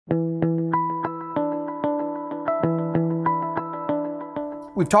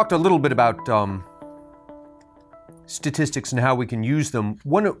we've talked a little bit about statistics and how we can use them.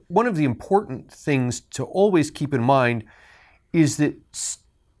 One of the important things to always keep in mind is that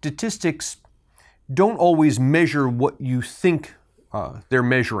statistics don't always measure what you think they're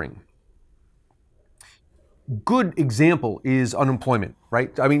measuring. Good example is unemployment,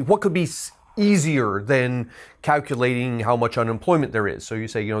 right? I mean, what could be easier than calculating how much unemployment there is? So you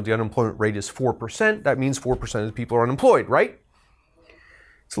say, the unemployment rate is 4%. That means 4% of the people are unemployed, right?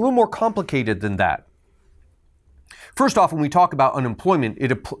 It's a little more complicated than that. First off, when we talk about unemployment,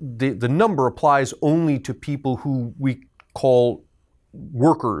 the number applies only to people who we call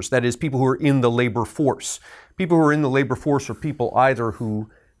workers, that is, people who are in the labor force. People who are in the labor force are people either who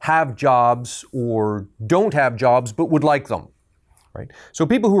have jobs or don't have jobs but would like them, right? So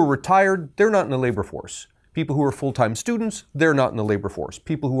people who are retired, they're not in the labor force. People who are full-time students, they're not in the labor force.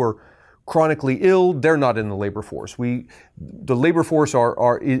 People who are chronically ill, they're not in the labor force. The labor force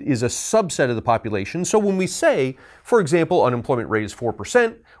is a subset of the population. So when we say, for example, unemployment rate is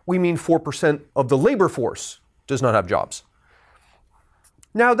 4%, we mean 4% of the labor force does not have jobs.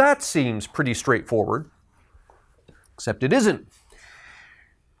 Now that seems pretty straightforward, except it isn't.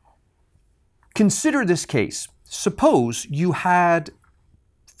 Consider this case. Suppose you had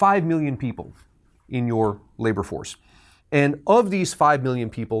 5 million people in your labor force. And of these 5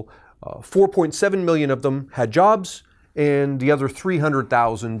 million people, 4.7 million of them had jobs, and the other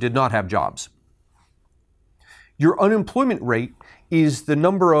 300,000 did not have jobs. Your unemployment rate is the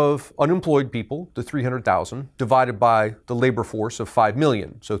number of unemployed people, the 300,000, divided by the labor force of 5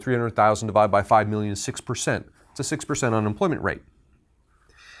 million. So 300,000 divided by 5 million is 6%. It's a 6% unemployment rate.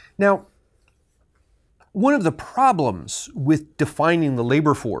 Now, one of the problems with defining the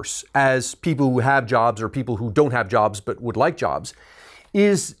labor force as people who have jobs or people who don't have jobs but would like jobs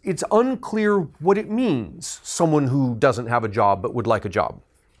is it's unclear what it means, someone who doesn't have a job but would like a job.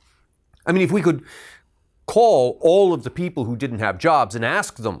 I mean, if we could call all of the people who didn't have jobs and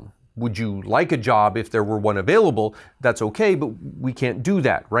ask them, would you like a job if there were one available, that's okay, but we can't do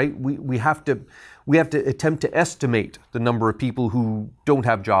that, right? We have to attempt to estimate the number of people who don't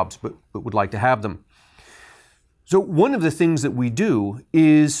have jobs but would like to have them. So one of the things that we do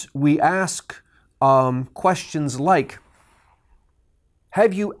is we ask questions like,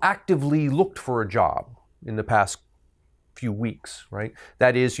 have you actively looked for a job in the past few weeks, right?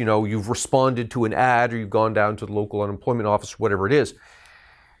 That is, you've responded to an ad or you've gone down to the local unemployment office, whatever it is.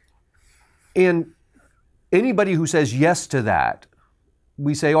 And anybody who says yes to that,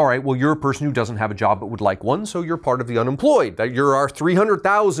 we say, all right, well, you're a person who doesn't have a job but would like one, so you're part of the unemployed. You're our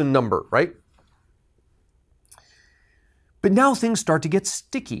 300,000 number, right? But now things start to get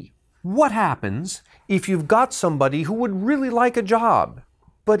sticky. What happens if you've got somebody who would really like a job,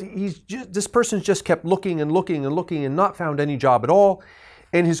 but this person's just kept looking and looking and looking and not found any job at all,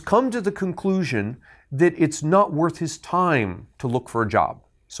 and has come to the conclusion that it's not worth his time to look for a job,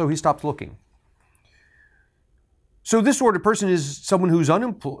 so he stops looking. So this sort of person is someone who's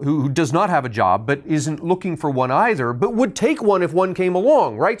unemployed, who does not have a job, but isn't looking for one either, but would take one if one came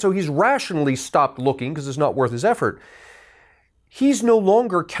along, right? So he's rationally stopped looking because it's not worth his effort. He's no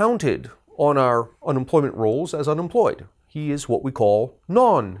longer counted on our unemployment rolls as unemployed. He is what we call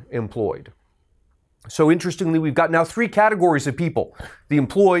non-employed. So interestingly, we've got now 3 categories of people: the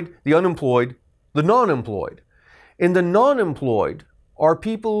employed, the unemployed, the non-employed. And the non-employed are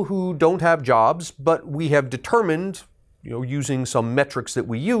people who don't have jobs, but we have determined, using some metrics that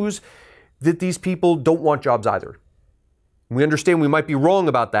we use, that these people don't want jobs either. We understand we might be wrong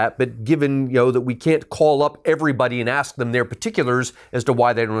about that, but given that we can't call up everybody and ask them their particulars as to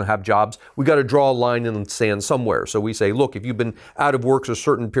why they don't have jobs, we got to draw a line in the sand somewhere. So we say, look, if you've been out of work for a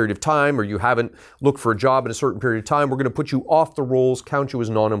certain period of time or you haven't looked for a job in a certain period of time, we're going to put you off the rolls, count you as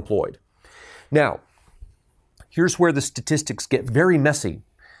non-employed. Now, here's where the statistics get very messy.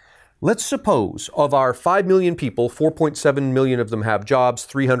 Let's suppose of our 5 million people, 4.7 million of them have jobs,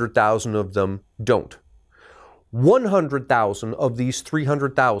 300,000 of them don't. 100,000 of these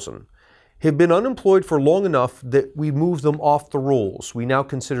 300,000 have been unemployed for long enough that we move them off the rolls. We now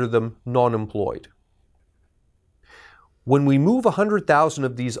consider them non-employed. When we move 100,000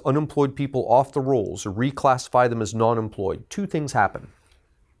 of these unemployed people off the rolls or reclassify them as non-employed, 2 things happen.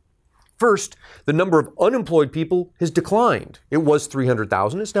 First, the number of unemployed people has declined. It was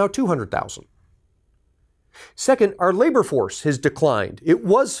 300,000, it's now 200,000. Second, our labor force has declined. It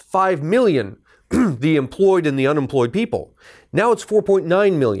was 5 million, the employed and the unemployed people. Now it's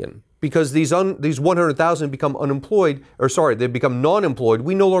 4.9 million because these 100,000 become unemployed, they become non-employed.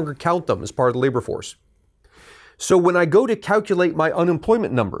 We no longer count them as part of the labor force. So when I go to calculate my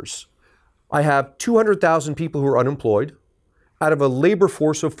unemployment numbers, I have 200,000 people who are unemployed out of a labor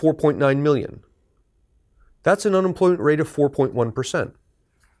force of 4.9 million. That's an unemployment rate of 4.1%.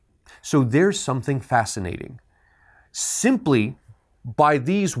 So there's something fascinating. Simply by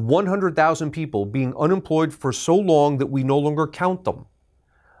these 100,000 people being unemployed for so long that we no longer count them,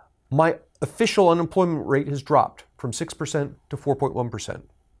 my official unemployment rate has dropped from 6% to 4.1%.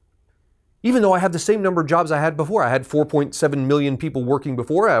 Even though I have the same number of jobs I had before. I had 4.7 million people working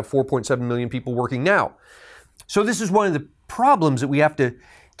before, I have 4.7 million people working now. So this is one of the problems that we have to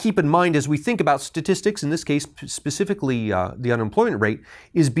keep in mind as we think about statistics, in this case specifically the unemployment rate,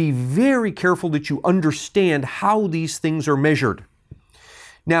 is be very careful that you understand how these things are measured.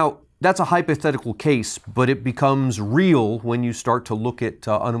 Now, that's a hypothetical case, but it becomes real when you start to look at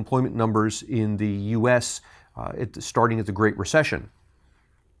unemployment numbers in the U.S. Starting at the Great Recession.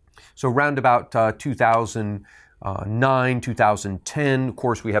 So around about 2009, 2010, of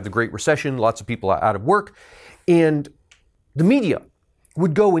course, we have the Great Recession, lots of people out of work, and the media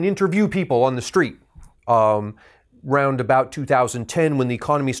would go and interview people on the street round about 2010 when the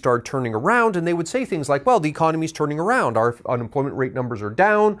economy started turning around, and they would say things like, well, the economy's turning around, our unemployment rate numbers are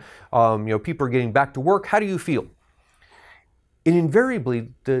down, people are getting back to work, how do you feel? And invariably,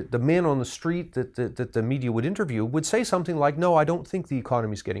 the man on the street that the media would interview would say something like, no, I don't think the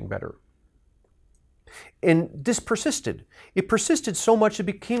economy's getting better. And this persisted. It persisted so much it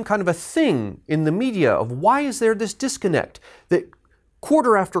became kind of a thing in the media of why is there this disconnect that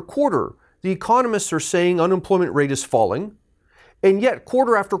quarter after quarter, the economists are saying unemployment rate is falling, and yet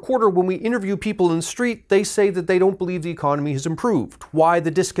quarter after quarter when we interview people in the street, they say that they don't believe the economy has improved. Why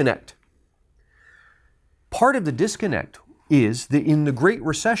the disconnect? Part of the disconnect is that in the Great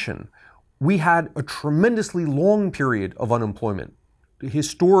Recession, we had a tremendously long period of unemployment.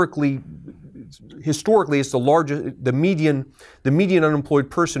 Historically, it's the largest, the median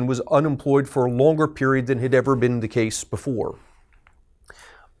unemployed person was unemployed for a longer period than had ever been the case before.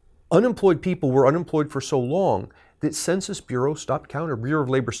 Unemployed people were unemployed for so long that Census Bureau Bureau of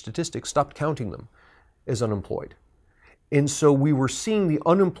Labor Statistics stopped counting them as unemployed. And so we were seeing the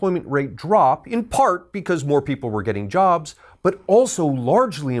unemployment rate drop, in part because more people were getting jobs, but also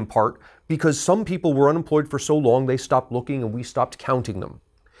largely in part because some people were unemployed for so long they stopped looking and we stopped counting them.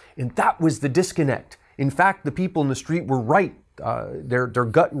 And that was the disconnect. In fact, the people in the street were right. Their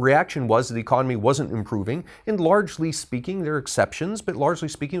gut reaction was the economy wasn't improving, and largely speaking, there are exceptions, but largely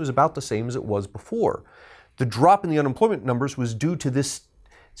speaking, it was about the same as it was before. The drop in the unemployment numbers was due to this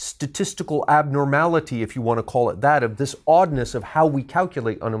statistical abnormality, if you want to call it that, of this oddness of how we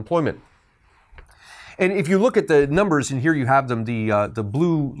calculate unemployment. And if you look at the numbers, and here you have them, the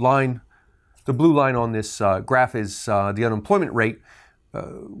blue line on this graph is the unemployment rate,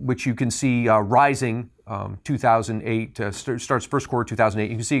 which you can see rising 2008, starts first quarter 2008.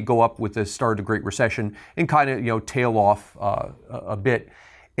 You can see it go up with the start of the Great Recession and kind of tail off a bit.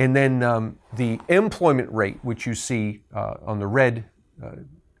 And then the employment rate, which you see on the red,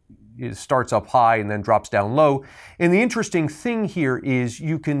 it starts up high and then drops down low. And the interesting thing here is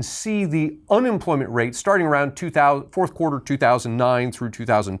you can see the unemployment rate starting around fourth quarter 2009 through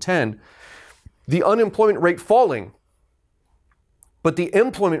 2010, the unemployment rate falling, but the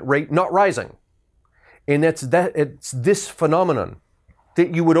employment rate not rising. And it's this phenomenon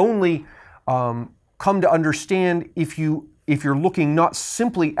that you would only come to understand if you're looking not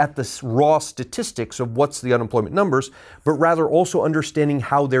simply at the raw statistics of what's the unemployment numbers, but rather also understanding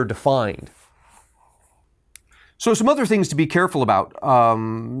how they're defined. So some other things to be careful about.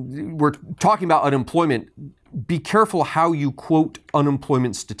 We're talking about unemployment. Be careful how you quote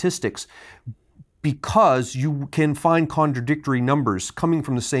unemployment statistics, because you can find contradictory numbers coming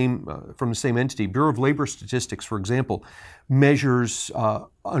from the same entity. Bureau of Labor Statistics, for example, measures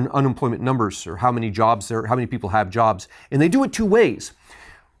unemployment numbers, or how many people have jobs, and they do it two ways.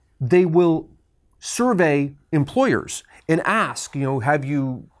 They will survey employers and ask, have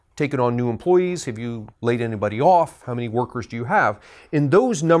you taken on new employees? Have you laid anybody off? How many workers do you have? And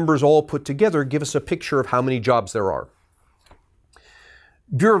those numbers all put together give us a picture of how many jobs there are.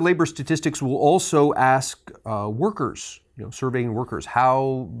 Bureau of Labor Statistics will also ask workers, surveying workers,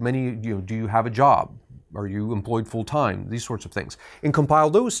 how many, do you have a job? Are you employed full-time? These sorts of things, and compile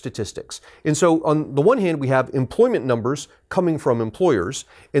those statistics. And so on the one hand, we have employment numbers coming from employers,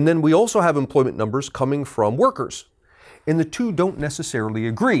 and then we also have employment numbers coming from workers. And the two don't necessarily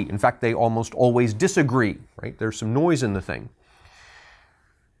agree. In fact, they almost always disagree, right? There's some noise in the thing.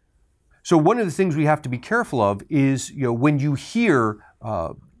 So one of the things we have to be careful of is, when you hear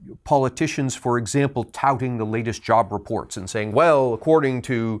politicians, for example, touting the latest job reports and saying, well, according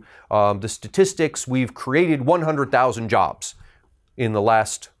to the statistics, we've created 100,000 jobs in the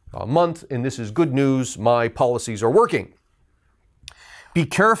last month, and this is good news, my policies are working. Be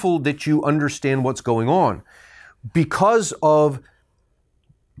careful that you understand what's going on. Because of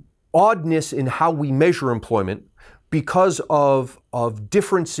oddness in how we measure employment, because of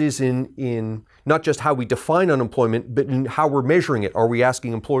differences in not just how we define unemployment, but in how we're measuring it. Are we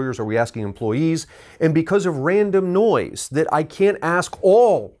asking employers? Are we asking employees? And because of random noise that I can't ask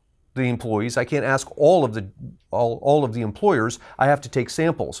all the employees, I can't ask all of the employers, I have to take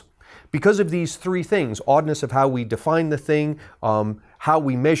samples. Because of these three things, oddness of how we define the thing, how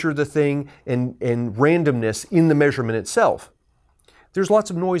we measure the thing, and randomness in the measurement itself, there's lots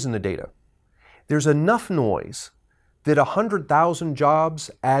of noise in the data. There's enough noise that 100,000 jobs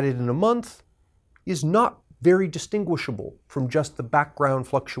added in a month is not very distinguishable from just the background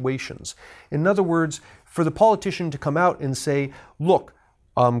fluctuations. In other words, for the politician to come out and say, look,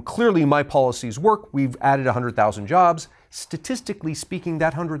 clearly my policies work, we've added 100,000 jobs, statistically speaking,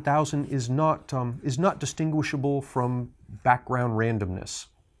 that 100,000 is not distinguishable from background randomness.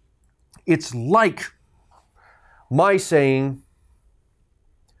 It's like my saying,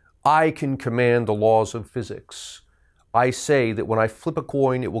 I can command the laws of physics. I say that when I flip a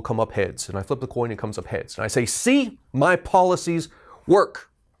coin, it will come up heads, and I flip the coin, it comes up heads. And I say, see, my policies work.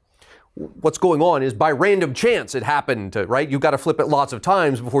 What's going on is by random chance it happened, right? You've got to flip it lots of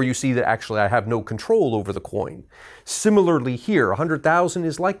times before you see that actually I have no control over the coin. Similarly here, 100,000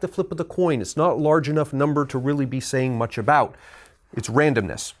 is like the flip of the coin. It's not a large enough number to really be saying much about. It's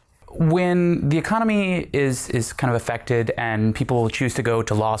randomness. When the economy is kind of affected and people choose to go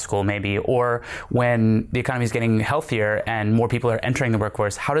to law school maybe, or when the economy is getting healthier and more people are entering the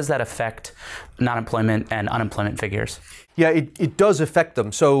workforce, how does that affect non-employment and unemployment figures? Yeah, it does affect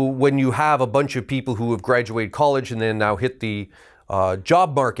them. So when you have a bunch of people who have graduated college and then now hit the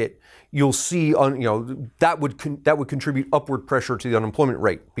job market, you'll see that would contribute upward pressure to the unemployment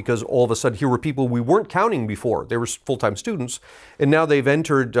rate, because all of a sudden here were people we weren't counting before. They were full-time students, and now they've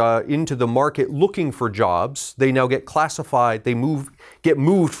entered into the market looking for jobs. They now get classified. They get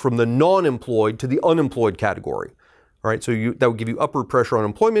moved from the non-employed to the unemployed category. All right, so that would give you upward pressure on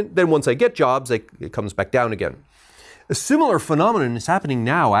employment. Then once they get jobs, it comes back down again. A similar phenomenon is happening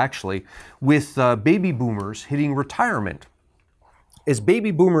now, actually, with baby boomers hitting retirement. As baby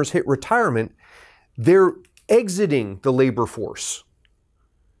boomers hit retirement, they're exiting the labor force.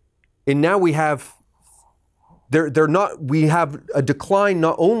 And now we have a decline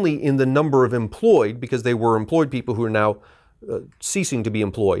not only in the number of employed, because they were employed people who are now ceasing to be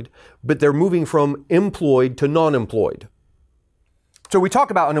employed, but they're moving from employed to non-employed. So we talk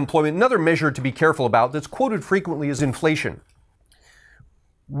about unemployment. Another measure to be careful about that's quoted frequently is inflation.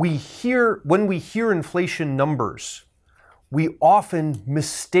 When we hear inflation numbers, we often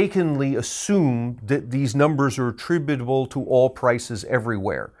mistakenly assume that these numbers are attributable to all prices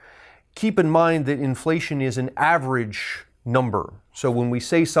everywhere. Keep in mind that inflation is an average number. So when we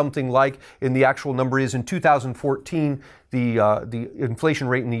say something like, and the actual number is in 2014, the inflation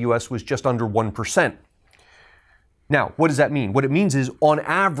rate in the US was just under 1%. Now, what does that mean? What it means is, on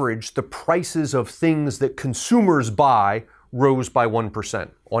average, the prices of things that consumers buy rose by 1%,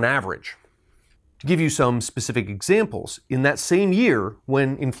 on average. To give you some specific examples, in that same year,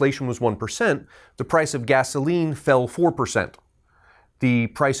 when inflation was 1%, the price of gasoline fell 4%. The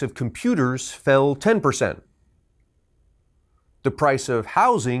price of computers fell 10%. The price of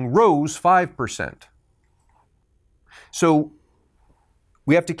housing rose 5%. So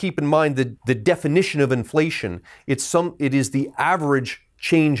we have to keep in mind the definition of inflation. It is the average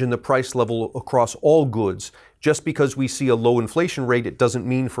change in the price level across all goods. Just because we see a low inflation rate, it doesn't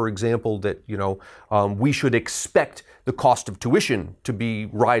mean, for example, that we should expect the cost of tuition to be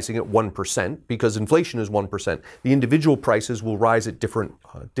rising at 1%, because inflation is 1%. The individual prices will rise at different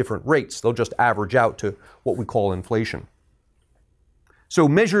rates. They'll just average out to what we call inflation. So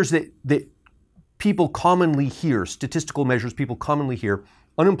measures that people commonly hear, statistical measures people commonly hear: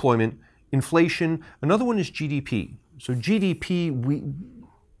 unemployment, inflation. Another one is GDP. So GDP,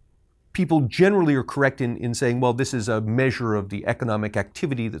 people generally are correct in saying, well, this is a measure of the economic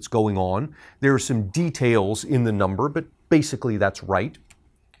activity that's going on. There are some details in the number, but basically that's right.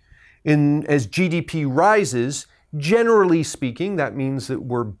 And as GDP rises, generally speaking, that means that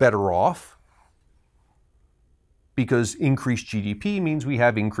we're better off, because increased GDP means we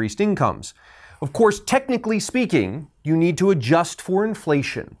have increased incomes. Of course, technically speaking, you need to adjust for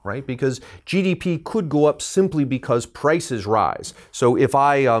inflation, right? Because GDP could go up simply because prices rise. So if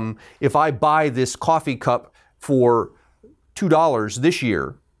I buy this coffee cup for $2 this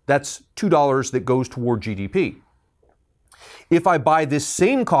year, that's $2 that goes toward GDP. If I buy this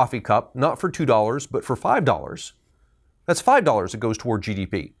same coffee cup, not for $2, but for $5, that's $5 that goes toward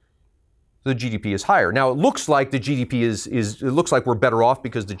GDP. the GDP is higher. Now, it looks like the GDP it looks like we're better off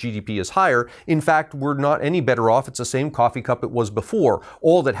because the GDP is higher. In fact, we're not any better off. It's the same coffee cup it was before.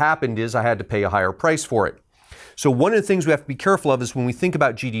 All that happened is I had to pay a higher price for it. So one of the things we have to be careful of is when we think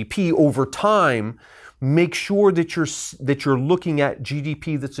about GDP over time, make sure that you're looking at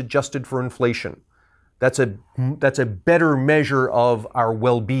GDP that's adjusted for inflation. That's a better measure of our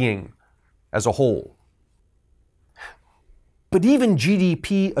well-being as a whole. But even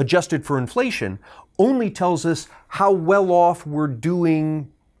GDP adjusted for inflation only tells us how well off we're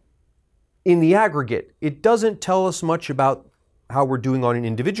doing in the aggregate. It doesn't tell us much about how we're doing on an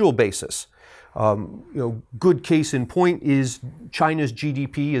individual basis. Good case in point is China's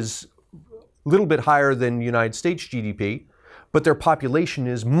GDP is a little bit higher than the United States GDP, but their population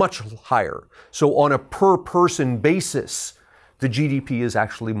is much higher. So on a per person basis, the GDP is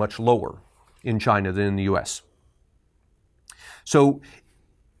actually much lower in China than in the US. So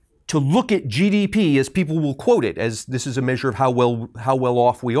to look at GDP, as people will quote it, as this is a measure of how well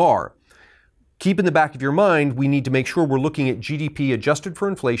off we are, keep in the back of your mind, we need to make sure we're looking at GDP adjusted for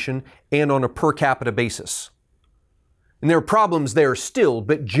inflation and on a per capita basis. And there are problems there still,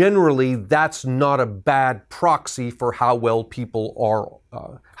 but generally that's not a bad proxy for how well off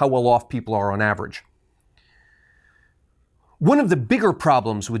people are on average. One of the bigger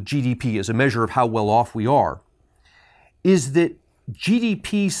problems with GDP as a measure of how well off we are is that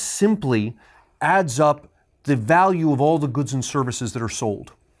GDP simply adds up the value of all the goods and services that are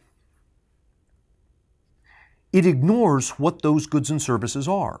sold. It ignores what those goods and services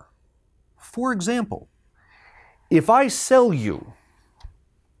are. For example, if I sell you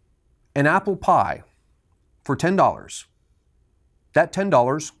an apple pie for $10, that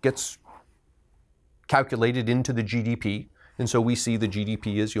 $10 gets calculated into the GDP. And so we see the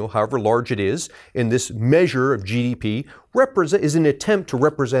GDP is, however large it is, and this measure of GDP is an attempt to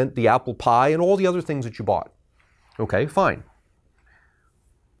represent the apple pie and all the other things that you bought. Okay, fine.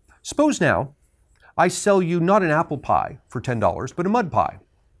 Suppose now I sell you not an apple pie for $10, but a mud pie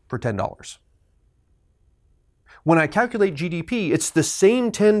for $10. When I calculate GDP, it's the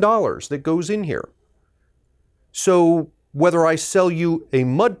same $10 that goes in here. So whether I sell you a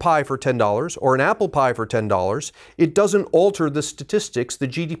mud pie for $10 or an apple pie for $10, it doesn't alter the statistics. The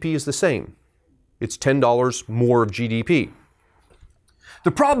GDP is the same. It's $10 more of GDP.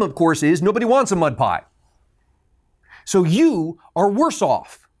 The problem, of course, is nobody wants a mud pie. So you are worse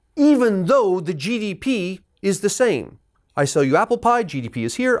off, even though the GDP is the same. I sell you apple pie, GDP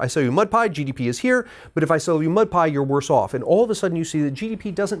is here. I sell you mud pie, GDP is here. But if I sell you mud pie, you're worse off. And all of a sudden you see that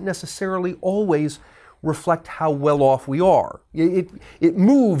GDP doesn't necessarily always reflect how well off we are. It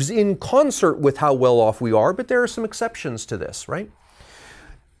moves in concert with how well off we are, but there are some exceptions to this, right?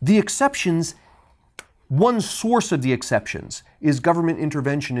 The exceptions, one source of the exceptions is government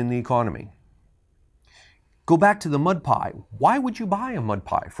intervention in the economy. Go back to the mud pie. Why would you buy a mud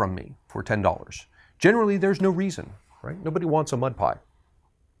pie from me for $10? Generally, there's no reason, right? Nobody wants a mud pie.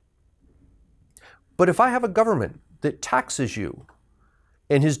 But if I have a government that taxes you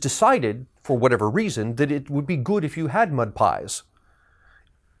and has decided, for whatever reason, that it would be good if you had mud pies.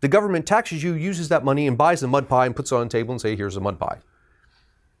 The government taxes you, uses that money and buys the mud pie and puts it on the table and say, here's a mud pie.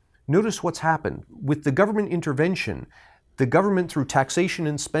 Notice what's happened. With the government intervention, the government through taxation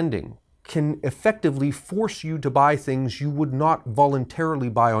and spending can effectively force you to buy things you would not voluntarily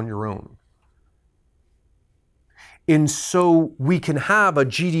buy on your own. And so we can have a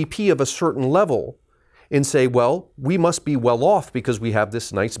GDP of a certain level and say, well, we must be well off because we have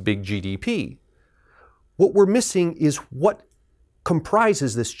this nice big GDP. What we're missing is what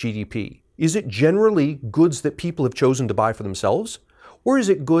comprises this GDP. Is it generally goods that people have chosen to buy for themselves? Or is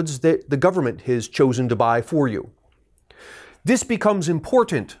it goods that the government has chosen to buy for you? This becomes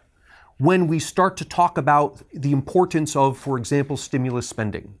important when we start to talk about the importance of, for example, stimulus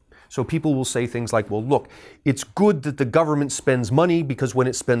spending. So people will say things like, well, look, it's good that the government spends money because when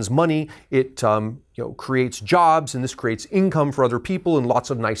it spends money, it creates jobs and this creates income for other people and lots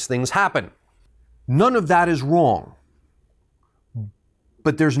of nice things happen. None of that is wrong.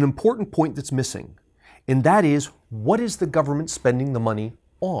 But there's an important point that's missing, and that is, what is the government spending the money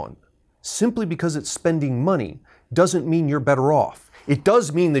on? Simply because it's spending money doesn't mean you're better off. It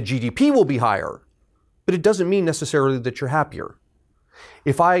does mean the GDP will be higher, but it doesn't mean necessarily that you're happier.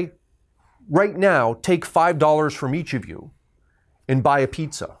 If I right now take $5 from each of you and buy a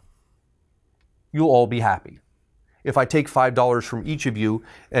pizza, you'll all be happy. If I take $5 from each of you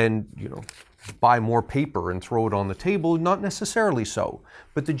and, buy more paper and throw it on the table, not necessarily so,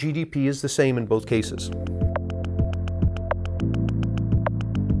 but the GDP is the same in both cases.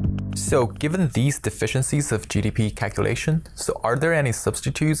 So given these deficiencies of GDP calculation, so are there any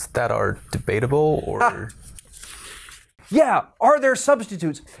substitutes that are debatable or? Yeah, are there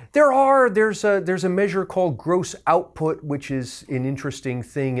substitutes? There are. There's a measure called gross output, which is an interesting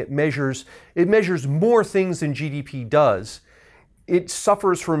thing. It measures more things than GDP does. It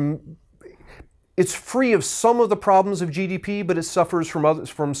suffers from. It's free of some of the problems of GDP, but it suffers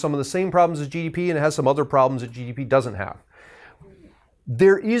from some of the same problems as GDP, and it has some other problems that GDP doesn't have.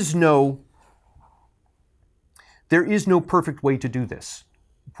 There is no perfect way to do this.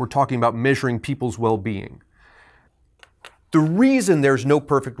 If we're talking about measuring people's well-being. The reason there's no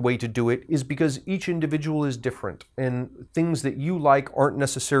perfect way to do it is because each individual is different, and things that you like aren't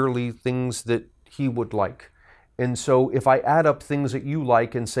necessarily things that he would like. And so if I add up things that you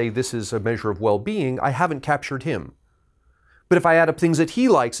like and say this is a measure of well-being, I haven't captured him. But if I add up things that he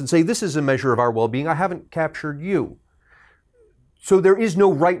likes and say this is a measure of our well-being, I haven't captured you. So there is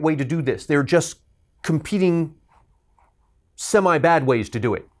no right way to do this. They're just competing semi-bad ways to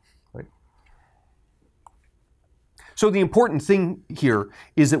do it. Right? So the important thing here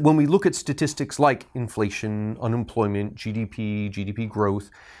is that when we look at statistics like inflation, unemployment, GDP growth,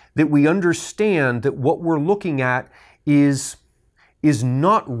 that we understand that what we're looking at is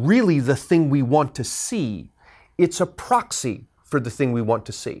not really the thing we want to see. It's a proxy for the thing we want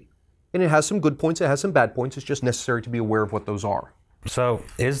to see. And it has some good points, it has some bad points. It's just necessary to be aware of what those are. So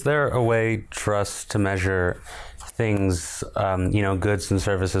is there a way for us to measure things, goods and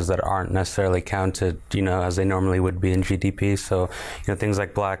services that aren't necessarily counted, as they normally would be in GDP? So, things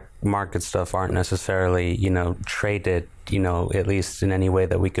like black market stuff aren't necessarily, traded, at least in any way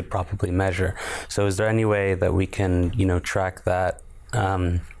that we could probably measure. So is there any way that we can, track that,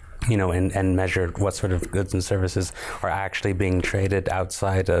 and measure what sort of goods and services are actually being traded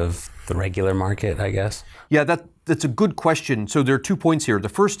outside of the regular market, I guess? Yeah, that's a good question. So there are 2 points here. The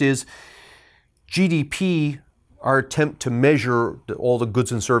first is GDP, our attempt to measure all the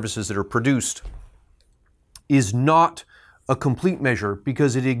goods and services that are produced, is not a complete measure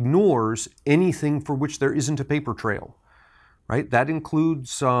because it ignores anything for which there isn't a paper trail, right? That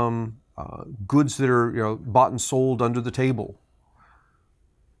includes goods that are bought and sold under the table.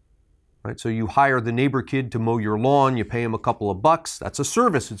 Right? So you hire the neighbor kid to mow your lawn, you pay him a couple of bucks, that's a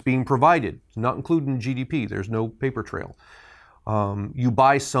service that's being provided. It's not included in GDP, there's no paper trail. You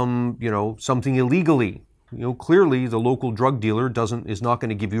buy something illegally. Clearly the local drug dealer is not going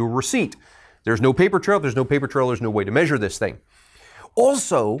to give you a receipt. There's no paper trail, there's no way to measure this thing.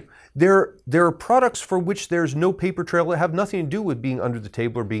 Also, there are products for which there's no paper trail that have nothing to do with being under the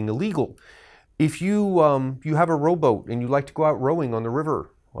table or being illegal. If you have a rowboat and you like to go out rowing on the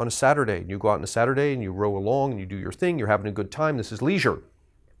river on a Saturday, and you go out on a Saturday and you row along and you do your thing, you're having a good time, this is leisure.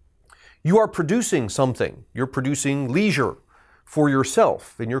 You are producing something. You're producing leisure for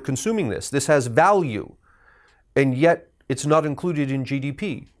yourself and you're consuming this. This has value, and yet it's not included in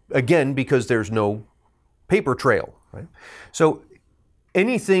GDP. Again, because there's no paper trail, right? So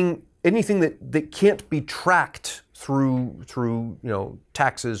anything that can't be tracked through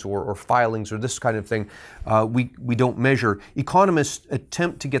taxes or filings or this kind of thing, we don't measure. Economists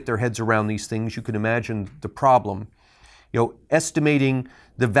attempt to get their heads around these things. You can imagine the problem. Estimating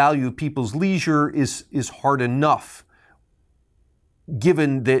the value of people's leisure is hard enough,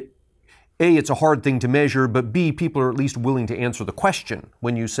 given that A, it's a hard thing to measure, but B, people are at least willing to answer the question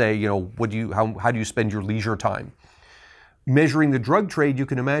when you say, how do you spend your leisure time? Measuring the drug trade, you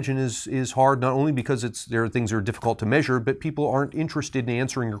can imagine, is hard, not only because there are things that are difficult to measure, but people aren't interested in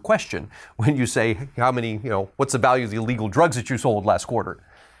answering your question when you say, what's the value of the illegal drugs that you sold last quarter?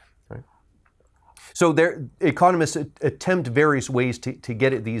 Right? So economists attempt various ways to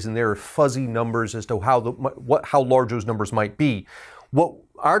get at these, and there are fuzzy numbers as to how large those numbers might be. What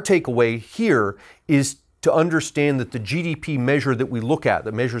our takeaway here is to understand that the GDP measure that we look at,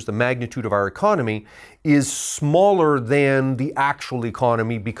 that measures the magnitude of our economy, is smaller than the actual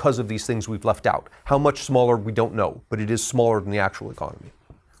economy because of these things we've left out. How much smaller, we don't know, but it is smaller than the actual economy.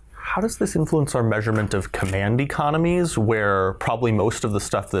 How does this influence our measurement of command economies, where probably most of the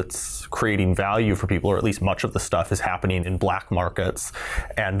stuff that's creating value for people, or at least much of the stuff, is happening in black markets,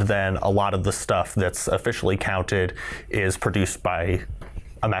 and then a lot of the stuff that's officially counted is produced by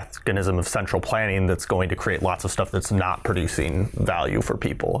a mechanism of central planning that's going to create lots of stuff that's not producing value for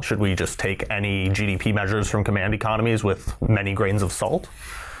people? Should we just take any GDP measures from command economies with many grains of salt?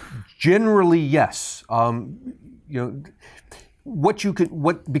 Generally, yes.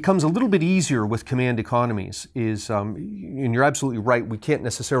 What becomes a little bit easier with command economies is, and you're absolutely right, we can't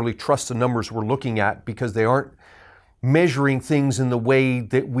necessarily trust the numbers we're looking at because they aren't measuring things in the way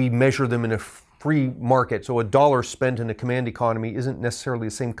that we measure them in a free market. So a dollar spent in a command economy isn't necessarily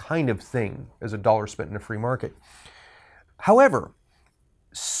the same kind of thing as a dollar spent in a free market. However,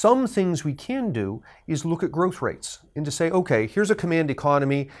 some things we can do is look at growth rates and to say, okay, here's a command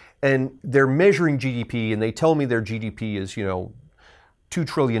economy and they're measuring GDP and they tell me their GDP is, $2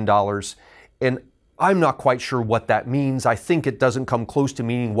 trillion. And I'm not quite sure what that means. I think it doesn't come close to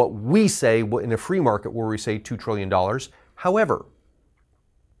meaning what we say in a free market where we say $2 trillion. However,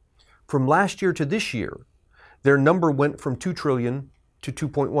 from last year to this year, their number went from 2 trillion to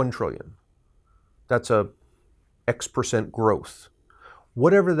 2.1 trillion. That's a X% growth.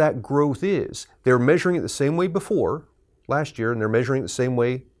 Whatever that growth is, they're measuring it the same way before, last year, and they're measuring it the same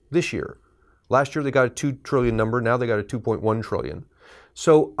way this year. Last year they got a 2 trillion number, now they got a 2.1 trillion.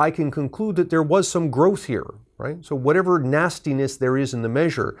 So I can conclude that there was some growth here, right? So whatever nastiness there is in the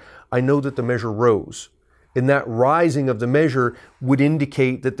measure, I know that the measure rose. And that rising of the measure would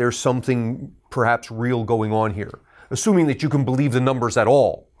indicate that there's something perhaps real going on here, assuming that you can believe the numbers at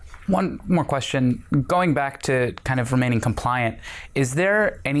all. One more question. Going back to kind of remaining compliant, is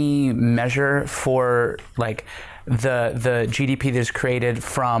there any measure for like the GDP that's created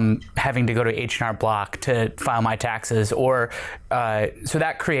from having to go to H&R Block to file my taxes, or so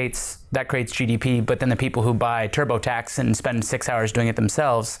that creates GDP, but then the people who buy TurboTax and spend 6 hours doing it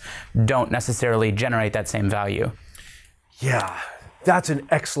themselves don't necessarily generate that same value? Yeah, that's an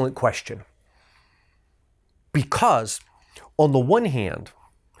excellent question. Because on the one hand,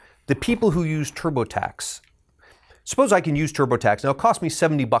 the people who use TurboTax, suppose I can use TurboTax. Now it cost me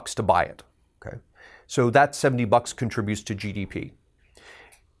 $70 to buy it. Okay, so that $70 contributes to GDP.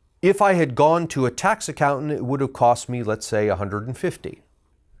 If I had gone to a tax accountant, it would have cost me, let's say, $150.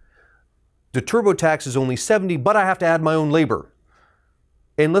 The TurboTax is only $70, but I have to add my own labor.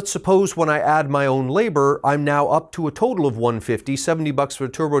 And let's suppose when I add my own labor, I'm now up to a total of $150, $70 for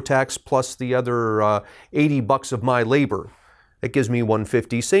TurboTax plus the other $80 of my labor. That gives me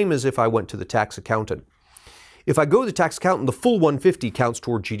 $150, same as if I went to the tax accountant. If I go to the tax accountant, the full $150 counts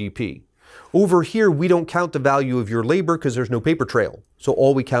toward GDP. Over here, we don't count the value of your labor because there's no paper trail. So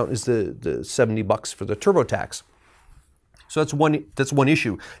all we count is the $70 for the TurboTax. So that's one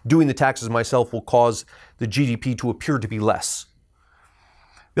issue. Doing the taxes myself will cause the GDP to appear to be less.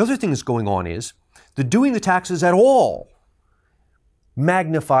 The other thing that's going on is that doing the taxes at all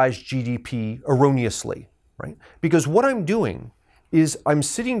magnifies GDP erroneously, right? Because what I'm doing is I'm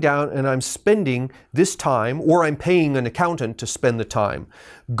sitting down and I'm spending this time, or I'm paying an accountant to spend the time,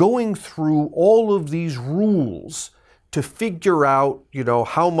 going through all of these rules to figure out,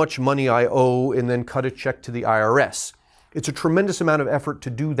 how much money I owe and then cut a check to the IRS. It's a tremendous amount of effort to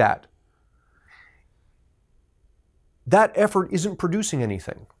do that. That effort isn't producing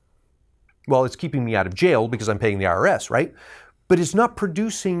anything. Well, it's keeping me out of jail because I'm paying the IRS, right? But it's not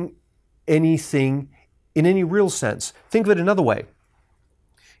producing anything in any real sense. Think of it another way.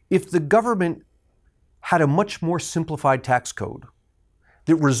 If the government had a much more simplified tax code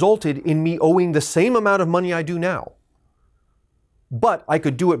that resulted in me owing the same amount of money I do now, but I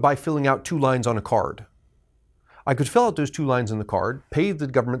could do it by filling out 2 lines on a card. I could fill out those 2 lines in the card, pay the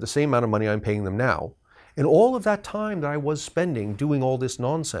government the same amount of money I'm paying them now, and all of that time that I was spending doing all this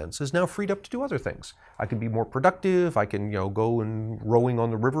nonsense is now freed up to do other things. I can be more productive, I can go and rowing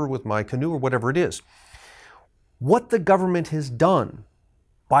on the river with my canoe or whatever it is. What the government has done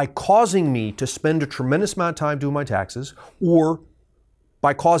by causing me to spend a tremendous amount of time doing my taxes, or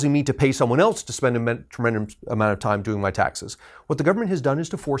by causing me to pay someone else to spend a tremendous amount of time doing my taxes, what the government has done is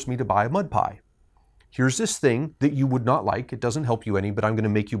to force me to buy a mud pie. Here's this thing that you would not like, it doesn't help you any, but I'm going to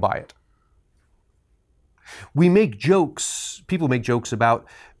make you buy it. We make jokes, people make jokes about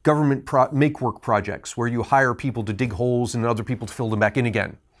government make-work projects where you hire people to dig holes and other people to fill them back in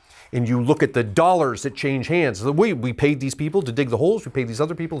again. And you look at the dollars that change hands. We paid these people to dig the holes, we paid these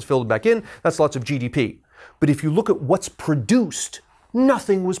other people to fill them back in. That's lots of GDP. But if you look at what's produced,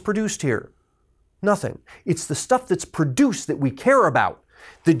 nothing was produced here. Nothing. It's the stuff that's produced that we care about.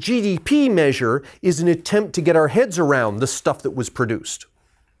 The GDP measure is an attempt to get our heads around the stuff that was produced.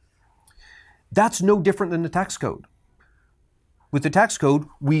 That's no different than the tax code. With the tax code,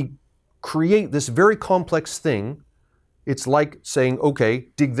 we create this very complex thing. It's like saying, okay,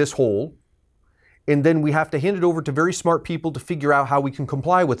 dig this hole, and then we have to hand it over to very smart people to figure out how we can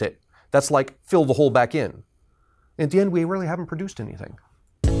comply with it. That's like fill the hole back in. At the end, we really haven't produced anything.